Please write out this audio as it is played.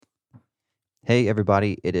Hey,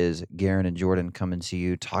 everybody, it is Garen and Jordan coming to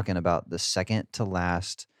you talking about the second to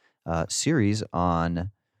last series on.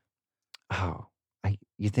 Oh,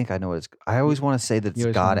 you think I know what it's. I You, always want to say that you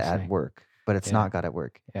it's always God want to at say, work, but it's yeah, not God at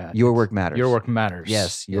work. yeah, Your it's work your matters. work matters.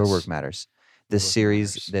 Yes, your work Yes, matters. your This work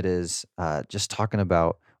series matters. that is just talking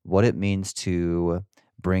about what it means to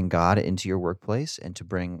bring God into your workplace and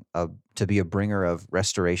to be a bringer of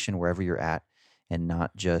restoration wherever you're at, and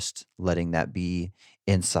not just letting that be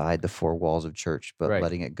inside the four walls of church, but Right.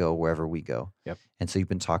 letting it go wherever we go. Yep. And so you've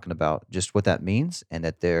been talking about just what that means, and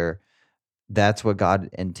that's what God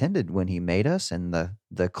intended when He made us, and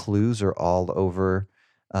the clues are all over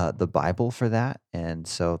the Bible for that, and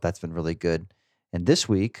so that's been really good. And this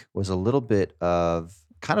week was a little bit of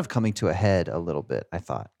kind of coming to a head a little bit. I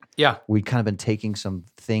thought Yeah. we'd kind of been taking some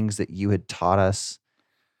things that you had taught us,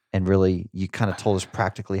 and really you kind of told us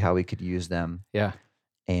practically how we could use them. Yeah.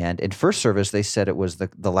 And in first service, they said it was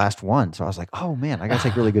the last one. So I was like, oh man, I got to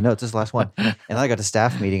take really good notes. This is the last one. And then I got to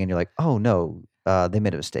staff meeting and you're like, oh no, they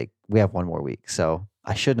made a mistake. We have one more week. So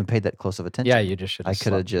I shouldn't have paid that close of Yeah, attention. you just should I have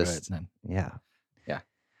could have slept through it. just, And then, yeah. yeah.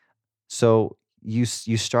 So you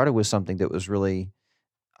started with something that was really,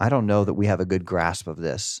 I don't know that we have a good grasp of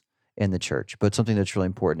this in the church, but something that's really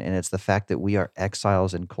important. And it's the fact that we are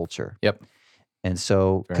exiles in culture. Yep. And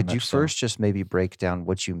so Very could you much so. first just maybe break down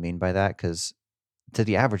what you mean by that? Because to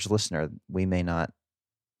the average listener, we may not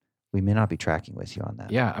be tracking with you on that.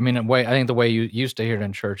 Yeah. I mean, I think the way you used to hear it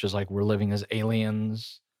in church is like we're living as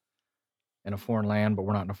aliens in a foreign land, but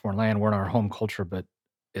we're not in a foreign land. We're in our home culture, but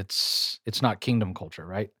it's not kingdom culture,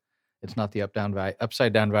 right? It's not the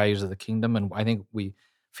upside down values of the kingdom, and I think we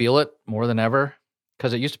feel it more than ever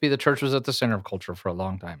because it used to be the church was at the center of culture for a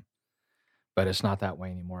long time, but it's not that way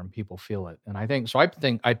anymore, and people feel it. And I think so.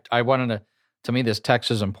 I wanted to me, this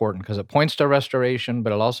text is important because it points to restoration,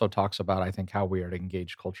 but it also talks about, I think, how we are to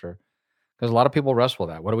engage culture. Because a lot of people wrestle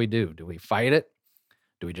with that. What do we do? Do we fight it?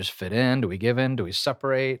 Do we just fit in? Do we give in? Do we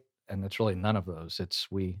separate? And it's really none of those. It's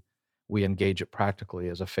we engage it practically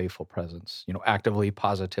as a faithful presence, actively,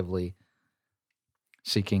 positively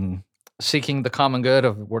seeking the common good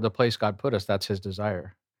of where the place God put us. That's his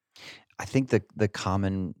desire. I think the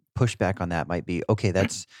common pushback on that might be, okay,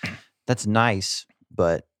 that's nice,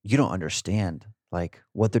 but you don't understand like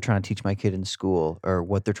what they're trying to teach my kid in school or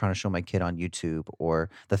what they're trying to show my kid on YouTube or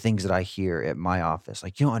the things that I hear at my office.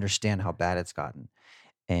 Like you don't understand how bad it's gotten.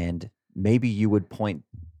 And maybe you would point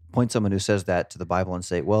someone who says that to the Bible and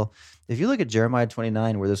say, well, if you look at Jeremiah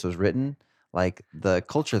 29 where this was written, like the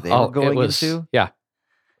culture they were Oh, it going was into. yeah.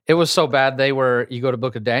 It was so bad you go to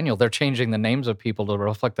Book of Daniel, they're changing the names of people to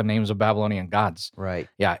reflect the names of Babylonian gods. Right.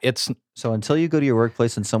 Yeah, So until you go to your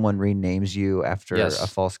workplace and someone renames you after a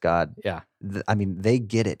yes. false god, Yeah, I mean, they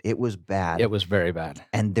get it. It was bad. it was very bad.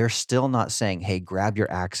 And they're still not saying, hey, grab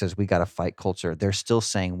your axes. We got to fight culture. They're still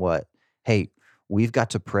saying what? Hey, we've got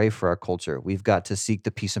to pray for our culture. We've got to seek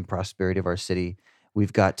the peace and prosperity of our city.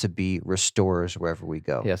 We've got to be restorers wherever we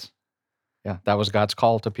go. Yes. Yeah, that was God's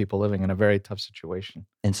call to people living in a very tough situation.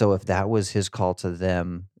 And so if that was his call to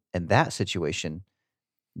them in that situation,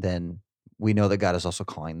 then we know that God is also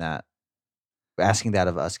calling that, asking that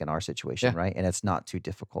of us in our situation, Yeah. right? And it's not too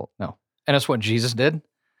difficult. No. And it's what Jesus did,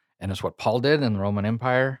 and it's what Paul did in the Roman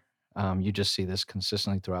Empire. You just see this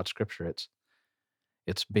consistently throughout Scripture.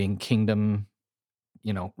 It's being kingdom,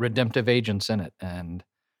 redemptive agents in it and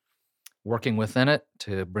working within it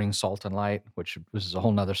to bring salt and light, which is a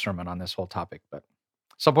whole nother sermon on this whole topic. But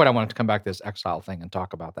at some point, I wanted to come back to this exile thing and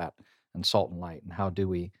talk about that and salt and light and how do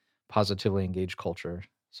we positively engage culture.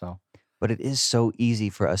 So, But it is so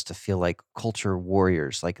easy for us to feel like culture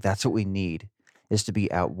warriors. Like that's what we need is to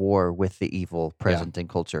be at war with the evil present in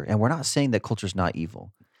culture. And we're not saying that culture's not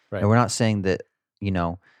evil. right. And we're not saying that,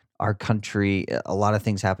 our country, a lot of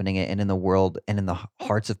things happening and in the world and in the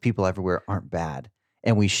hearts of people everywhere aren't bad.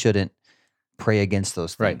 And we shouldn't pray against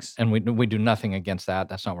those Right. things. And we do nothing against that.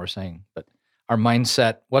 That's not what we're saying. But our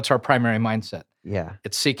mindset, what's our primary mindset? Yeah.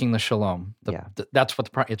 It's seeking the shalom. Yeah. That's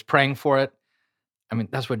what it's praying for it. I mean,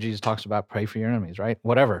 that's what Jesus talks about. Pray for your enemies, right?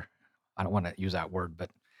 Whatever. I don't want to use that word,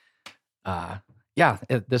 but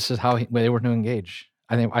this is how they were to engage.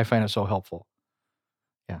 I find it so helpful.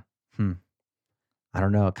 Yeah. I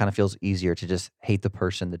don't know. It kind of feels easier to just hate the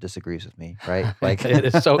person that disagrees with me, right? Like It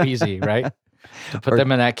is so easy, right? To put Or-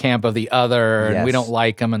 them in that camp of the other, and we Yes. don't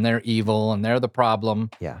like them, and they're evil, and they're the problem.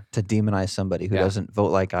 Yeah, to demonize somebody who Yeah. doesn't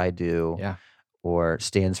vote like I do Yeah. or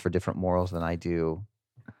stands for different morals than I do.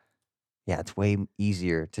 Yeah, it's way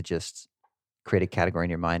easier to just create a category in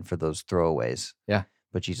your mind for those throwaways. Yeah.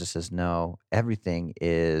 But Jesus says, no, everything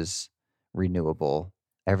is renewable.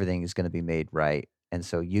 Everything is going to be made right. And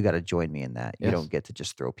so you got to join me in that. You Yes. don't get to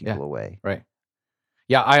just throw people away. Right.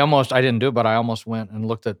 Yeah, I didn't do it, but I almost went and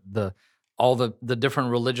looked at all the different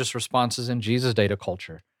religious responses in Jesus' day to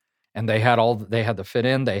culture. And they had to fit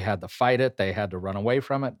in, they had to fight it, they had to run away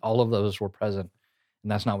from it. All of those were present.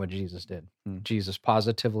 And that's not what Jesus did. Mm. Jesus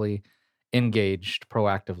positively engaged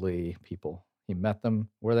proactively people. He met them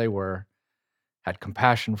where they were, had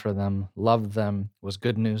compassion for them, loved them, was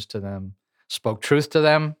good news to them, spoke truth to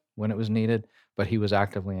them when it was needed, but he was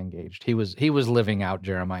actively engaged. He was living out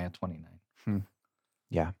Jeremiah 29. Hmm.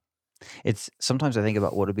 Yeah. It's sometimes I think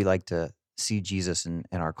about what it'd be like to see Jesus in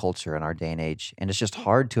our culture in our day and age, and it's just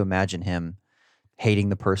hard to imagine him hating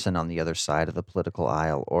the person on the other side of the political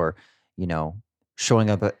aisle, or you know, showing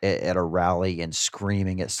up at a rally and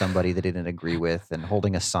screaming at somebody that he didn't agree with, and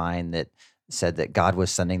holding a sign that said that God was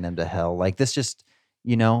sending them to hell. Like this, just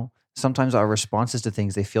sometimes our responses to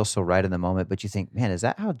things, they feel so right in the moment, but you think, man, is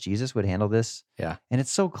that how Jesus would handle this? Yeah. And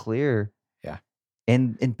it's so clear Yeah.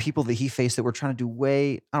 and people that he faced that were trying to do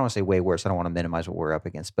way, I don't want to say way worse. I don't want to minimize what we're up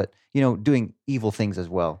against, but doing evil things as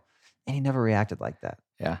well. And he never reacted like that.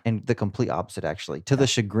 Yeah. And the complete opposite, actually, to the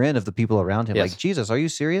chagrin of the people around him. Like, Yes. Jesus, are you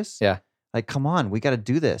serious? Yeah. Like, come on, we got to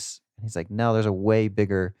do this. And he's like, no, there's a way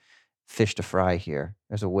bigger fish to fry here.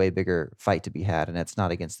 There's a way bigger fight to be had, and it's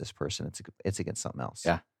not against this person. It's against something else.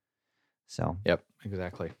 Yeah. So Yep.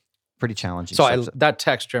 Exactly. pretty challenging. So that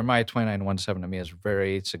text, Jeremiah 29:1-7, to me is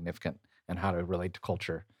very significant in how to relate to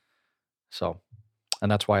culture. So, and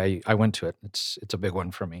that's why I went to it. It's a big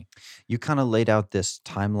one for me. You kind of laid out this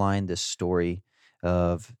timeline, this story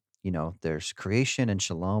of, there's creation and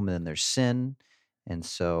shalom, and then there's sin. And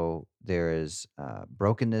so there is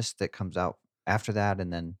brokenness that comes out after that.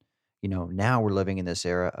 And then, now we're living in this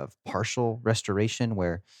era of partial restoration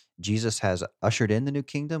where Jesus has ushered in the new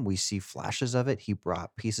kingdom. We see flashes of it. He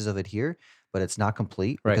brought pieces of it here, but it's not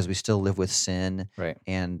complete Right. because we still live with sin Right.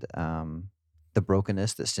 and the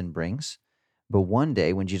brokenness that sin brings. But one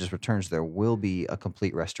day when Jesus returns, there will be a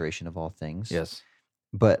complete restoration of all things. Yes.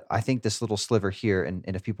 But I think this little sliver here, and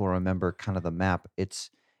if people remember kind of the map, it's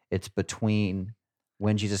between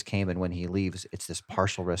when Jesus came and when he leaves. It's this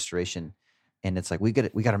partial restoration. And it's like we got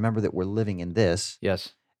to remember that we're living in this.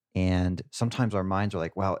 Yes. And sometimes our minds are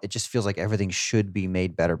like, wow, it just feels like everything should be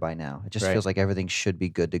made better by now. It just Right. feels like everything should be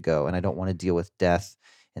good to go. And I don't want to deal with death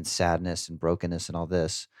and sadness and brokenness and all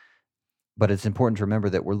this. But it's important to remember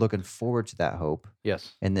that we're looking forward to that hope,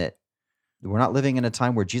 Yes. and that we're not living in a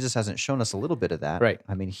time where Jesus hasn't shown us a little bit of that. Right.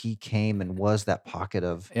 I mean, he came and was that pocket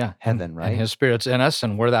of Yeah. heaven, right? And his spirit's in us,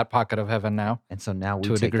 and we're that pocket of heaven now. And so now we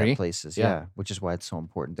to a take degree. that places, Yeah. which is why it's so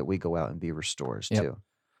important that we go out and be restorers Yep. too.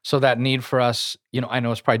 So that need for us, I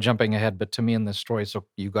know it's probably jumping ahead, but to me in this story, so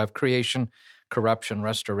you have creation, corruption,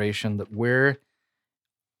 restoration, that we're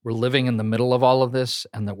living in the middle of all of this,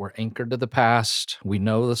 and that we're anchored to the past. We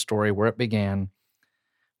know the story where it began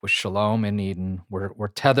with Shalom in Eden. We're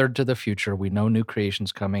tethered to the future. We know new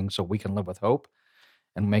creation's coming, so we can live with hope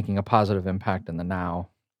and making a positive impact in the now.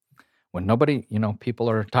 When nobody, people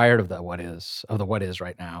are tired of the what is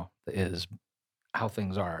right now, the is how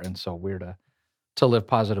things are, and so we're to live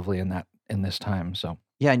positively in this time. So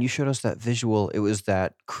Yeah, and you showed us that visual. It was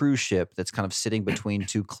that cruise ship that's kind of sitting between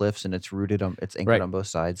two cliffs, and it's anchored Right. on both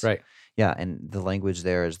sides. right, Yeah, and the language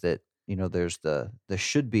there is that, there's the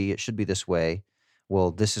should be, it should be this way.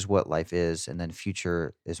 Well, this is what life is, and then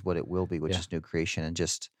future is what it will be, which Yeah. is new creation. And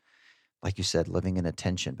just like you said, living in a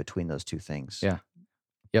tension between those two things. Yeah.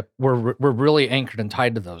 Yep, we're really anchored and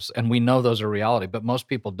tied to those, and we know those are reality. But most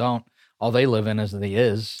people don't. All they live in is the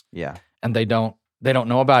is, Yeah. and they don't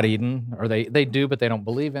know about Eden, or they do, but they don't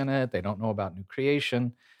believe in it. They don't know about new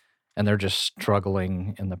creation, and they're just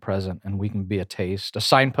struggling in the present. And we can be a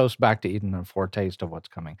signpost back to Eden, and a foretaste of what's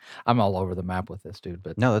coming. I'm all over the map with this, dude.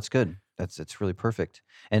 But No, that's good. It's really perfect.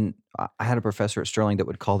 And I had a professor at Sterling that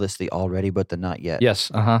would call this the already but the not yet.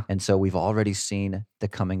 yes, And so we've already seen the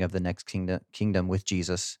coming of the next kingdom with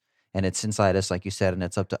Jesus, and it's inside us, like you said, and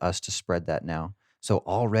it's up to us to spread that now. So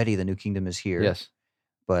already the new kingdom is here, yes,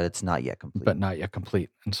 but it's not yet complete. but not yet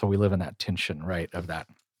complete. And so we live in that tension, right, of that.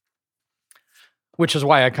 Which is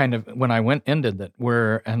why I kind of, when I went ended that,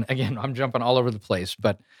 and again, I'm jumping all over the place,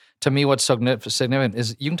 but to me, what's so significant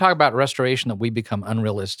is you can talk about restoration, that we become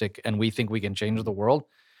unrealistic and we think we can change the world.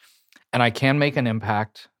 And I can make an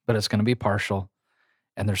impact, but it's going to be partial.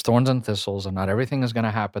 And there's thorns and thistles, and not everything is going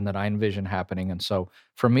to happen that I envision happening. And so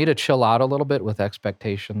for me to chill out a little bit with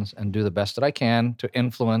expectations and do the best that I can to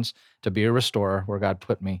influence, to be a restorer where God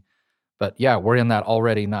put me. But yeah, we're in that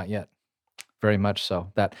already, not yet. Very much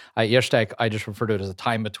so. That yesterday I just referred to it as a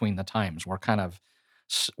time between the times. We're kind of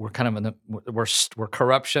in the we're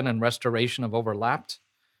corruption and restoration have overlapped.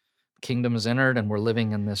 Kingdom is entered, and we're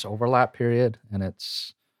living in this overlap period, and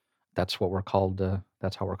that's what we're called to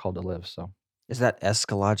That's how we're called to live. So Is that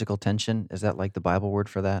eschatological tension? Is that like the Bible word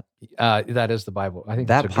for that? that is the Bible. I think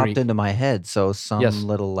it's a That popped Greek. into my head. So some Yes.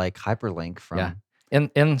 little like hyperlink Yeah. from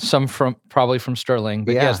In some from probably from Sterling,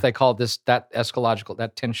 but yes, yeah, they call this that eschatological,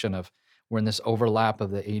 that tension of we're in this overlap of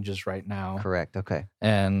the ages right now, correct. Okay.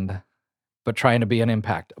 and but trying to be an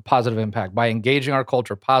impact, a positive impact by engaging our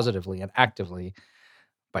culture positively and actively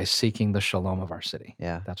by seeking the shalom of our city.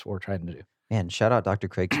 Yeah. That's what we're trying to do. Man, shout out Dr.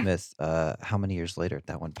 Craig Smith. How many years later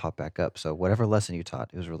that one popped back up? So whatever lesson you taught,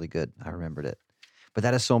 it was really good. I remembered it. But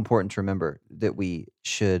that is so important to remember that we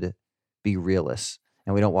should be realists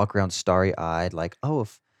and we don't walk around starry eyed like, oh,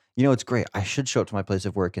 if it's great. I should show up to my place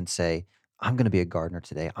of work and say, I'm going to be a gardener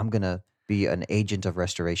today. I'm going to be an agent of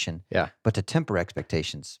restoration. Yeah. But to temper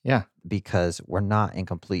expectations Yeah. because we're not in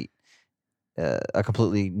a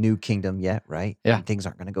completely new kingdom yet, right? Yeah. And things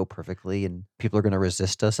aren't going to go perfectly, and people are going to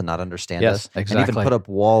resist us and not understand Yes, us, and even exactly. put up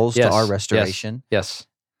walls to our Yes. restoration. Yes.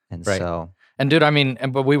 And Right. so, And dude,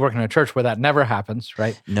 but we work in a church where that never happens,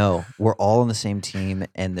 right? no, we're all on the same team,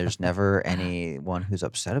 and there's never anyone who's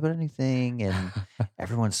upset about anything, and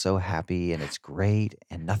everyone's so happy, and it's great,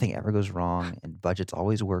 and nothing ever goes wrong, and budgets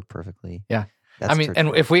always work perfectly. Yeah. That's church And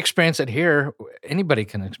life. if we experience it here, anybody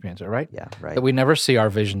can experience it, right? Yeah, right. That we never see our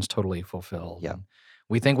visions totally fulfilled. Yeah. And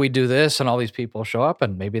we think we do this, and all these people show up,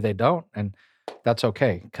 and maybe they don't, and that's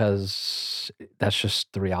okay because that's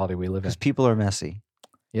just the reality we live in. Because people are messy,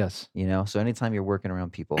 Yes. so anytime you're working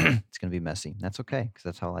around people, it's going to be messy. That's okay, because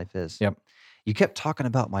that's how life is. Yep. You kept talking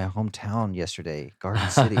about my hometown yesterday, Garden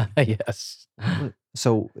City. Yes.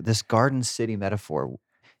 So this Garden City metaphor,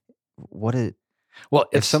 Well,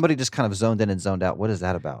 if somebody just kind of zoned in and zoned out, what is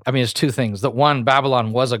that about? I mean, it's two things. That one,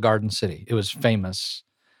 Babylon was a garden city. It was famous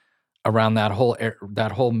around that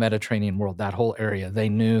whole Mediterranean world, that whole area. They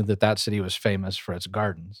knew that city was famous for its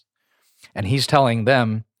gardens. And he's telling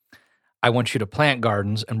them, I want you to plant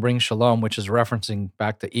gardens and bring shalom, which is referencing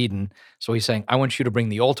back to Eden. So he's saying, I want you to bring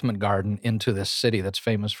the ultimate garden into this city that's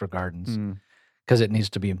famous for gardens, because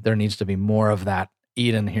there needs to be more of that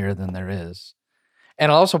Eden here than there is.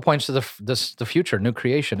 And it also points to the future. New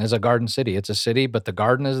creation is a garden city. It's a city, but the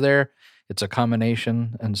garden is there. It's a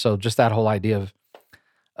combination. And so just that whole idea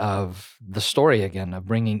of the story again, of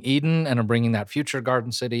bringing Eden and of bringing that future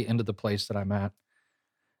garden city into the place that I'm at.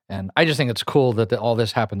 And I just think it's cool that all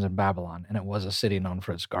this happens in Babylon, and it was a city known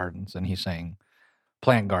for its gardens. And he's saying,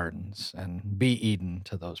 plant gardens and be Eden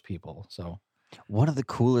to those people. So one of the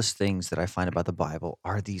coolest things that I find about the Bible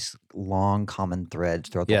are these long common threads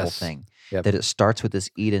throughout the whole Yes. thing. Yep. That it starts with this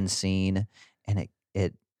Eden scene, and it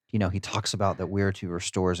he talks about that we're to be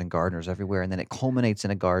restorers and gardeners everywhere, and then it culminates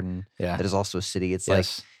in a garden yeah. that is also a city. It's like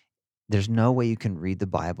Yes. there's no way you can read the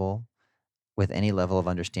Bible with any level of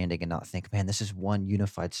understanding and not think, man, this is one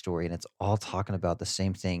unified story, and it's all talking about the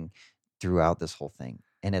same thing throughout this whole thing.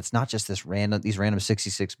 And it's not just these random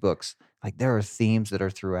 66 books. Like there are themes that are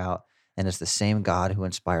throughout, and it's the same God who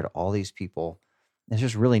inspired all these people. And it's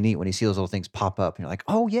just really neat when you see those little things pop up, and you're like,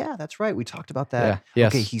 oh yeah, that's right. We talked about that. Yeah.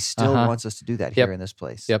 Yes. Okay, he still wants us to do that Yep. here in this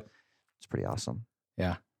place. Yep. It's pretty awesome.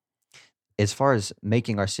 Yeah. As far as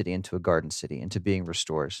making our city into a garden city, into being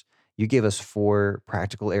restorers, you gave us 4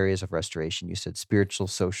 practical areas of restoration. You said spiritual,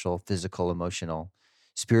 social, physical, emotional.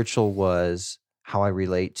 Spiritual was how I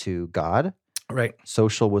relate to God. Right.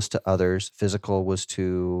 Social was to others. Physical was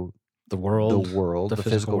to The world. the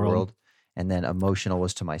physical world. And then emotional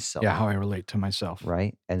was to myself. Yeah, how I relate to myself.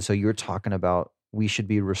 Right. And so you're talking about we should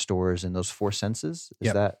be restorers in those 4 senses. Is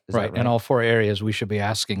Yep. that Right. In all 4 areas, we should be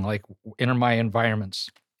asking, like, in my environments,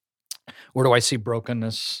 where do I see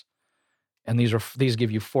brokenness? And these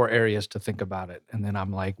give you 4 areas to think about it. And then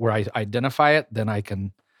I'm like, where I identify it, then I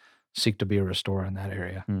can seek to be a restorer in that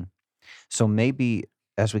area. So maybe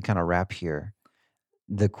as we kind of wrap here,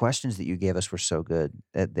 the questions that you gave us were so good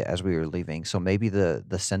as we were leaving. So maybe the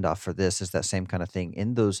send off for this is that same kind of thing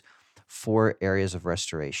in those 4 areas of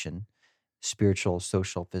restoration: spiritual,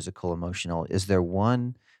 social, physical, emotional. Is there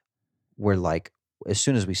one where, like, as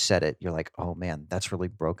soon as we said it, you're like, oh man, that's really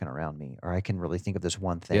broken around me, or I can really think of this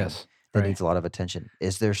one thing Yes. that Right. needs a lot of attention?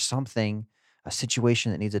 Is there something, a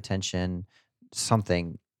situation that needs attention,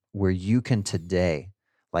 something where you can today,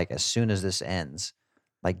 like as soon as this ends,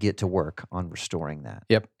 like get to work on restoring that?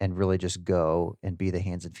 Yep. And really just go and be the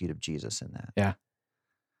hands and feet of Jesus in that? Yeah.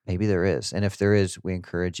 Maybe there is. And if there is, we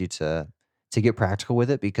encourage you to get practical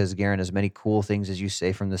with it, because Garen, as many cool things as you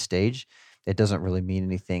say from the stage, it doesn't really mean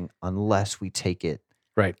anything unless we take it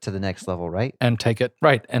Right. to the next level, right? And take it.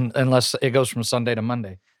 Right. And unless it goes from Sunday to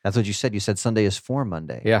Monday. That's what you said. You said Sunday is for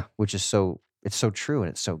Monday. Yeah. Which is so it's so true and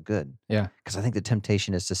it's so good. Yeah. Because I think the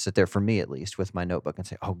temptation is to sit there, for me at least, with my notebook and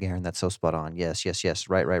say, "Oh, Garen, that's so spot on. Yes, yes, yes.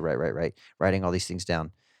 Right, right, right, right, right." Writing all these things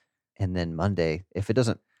down. And then Monday, if it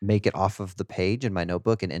doesn't make it off of the page in my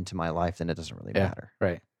notebook and into my life, then it doesn't really Yeah. matter.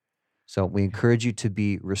 Right. So we encourage you to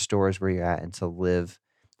be restorers where you're at and to live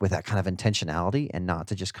with that kind of intentionality and not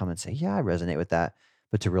to just come and say, "Yeah, I resonate with that,"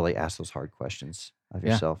 but to really ask those hard questions of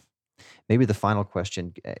Yeah. yourself. Maybe the final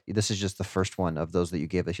question, this is just the first one of those that you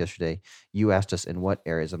gave us yesterday. You asked us, in what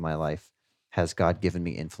areas of my life has God given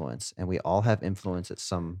me influence? And we all have influence at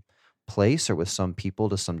some place or with some people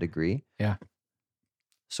to some degree. Yeah.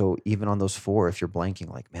 So even on those 4, if you're blanking,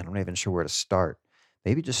 like, "Man, I'm not even sure where to start,"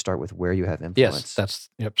 maybe just start with where you have Yes. influence.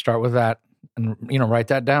 Start with that and, write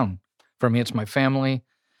that down. For me, it's my family.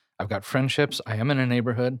 I've got friendships. I am in a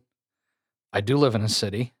neighborhood. I do live in a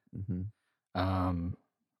city. Mhm. Um,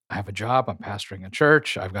 I have a job. I'm pastoring a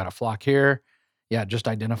church. I've got a flock here. Yeah, just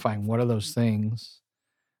identifying what are those things,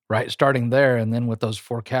 right? Starting there, and then with those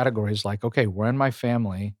 4 categories, like, okay, we're in my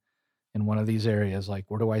family in one of these areas.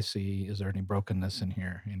 Like, where do I see? Is there any brokenness in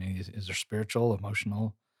here? Is there spiritual,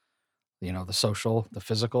 emotional, the social, the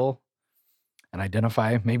physical, and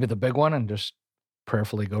identify maybe the big one, and just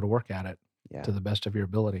prayerfully go to work at it to Yeah. the best of your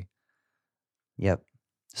ability. Yep.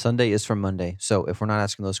 Sunday is from Monday. So if we're not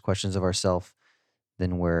asking those questions of ourselves,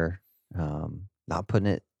 then we're not putting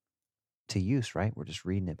it to use, right? We're just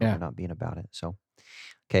reading it, but we're Yeah. not being about it. So,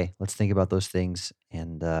 okay, let's think about those things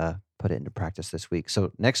and put it into practice this week.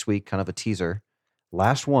 So next week, kind of a teaser.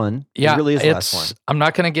 Last one. It Yeah, really is the last one. I'm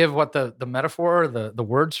not gonna give what the metaphor or the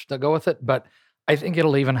words that go with it, but I think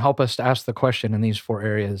it'll even help us to ask the question in these 4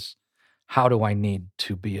 areas, how do I need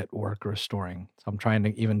to be at work restoring? So I'm trying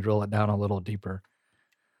to even drill it down a little deeper.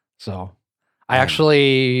 So, I Man,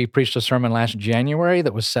 actually preached a sermon last January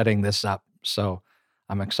that was setting this up, so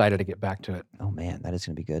I'm excited to get back to it. oh man, that is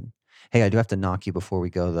going to be good. Hey, I do have to knock you before we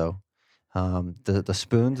go though. The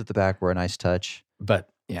spoons at the back were a nice touch, But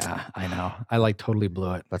yeah, I know. I, like, totally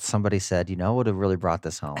blew it. but somebody said, what would have really brought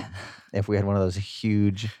this home if we had one of those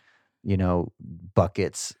huge,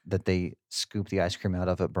 buckets that they scoop the ice cream out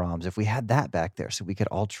of at Brahms. If we had that back there, so we could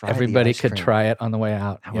all try the Everybody ice could cream, try it on the way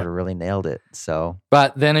out. I would Yep. have really nailed it. So,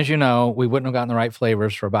 But then, as you know, we wouldn't have gotten the right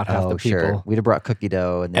flavors for about half the oh sure, people. we'd have brought cookie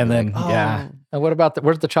dough, and they'd And be then, like, yeah. "Oh, And what about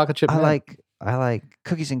where's the chocolate chip I mint? like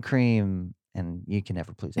cookies and cream," and you can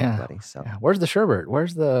never please Yeah. everybody. So Yeah. Where's the sherbet?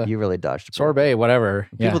 Where's the you really dodged a bullet sorbet? there. Whatever.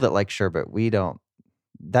 People Yeah. that like sherbet, we don't.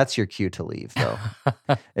 That's your cue to leave, though.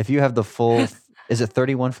 If you have the full, is it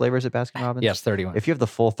 31 flavors at Baskin Robbins? Yes, 31. If you have the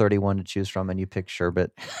full 31 to choose from and you pick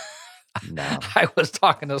sherbet, no. I was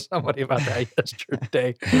talking to somebody about that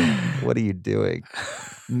yesterday. What are you doing?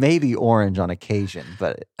 Maybe orange on occasion,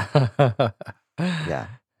 but yeah.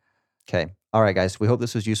 Okay. All right, guys. We hope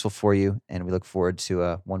this was useful for you, and we look forward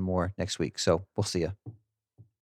to one more next week. So we'll see you.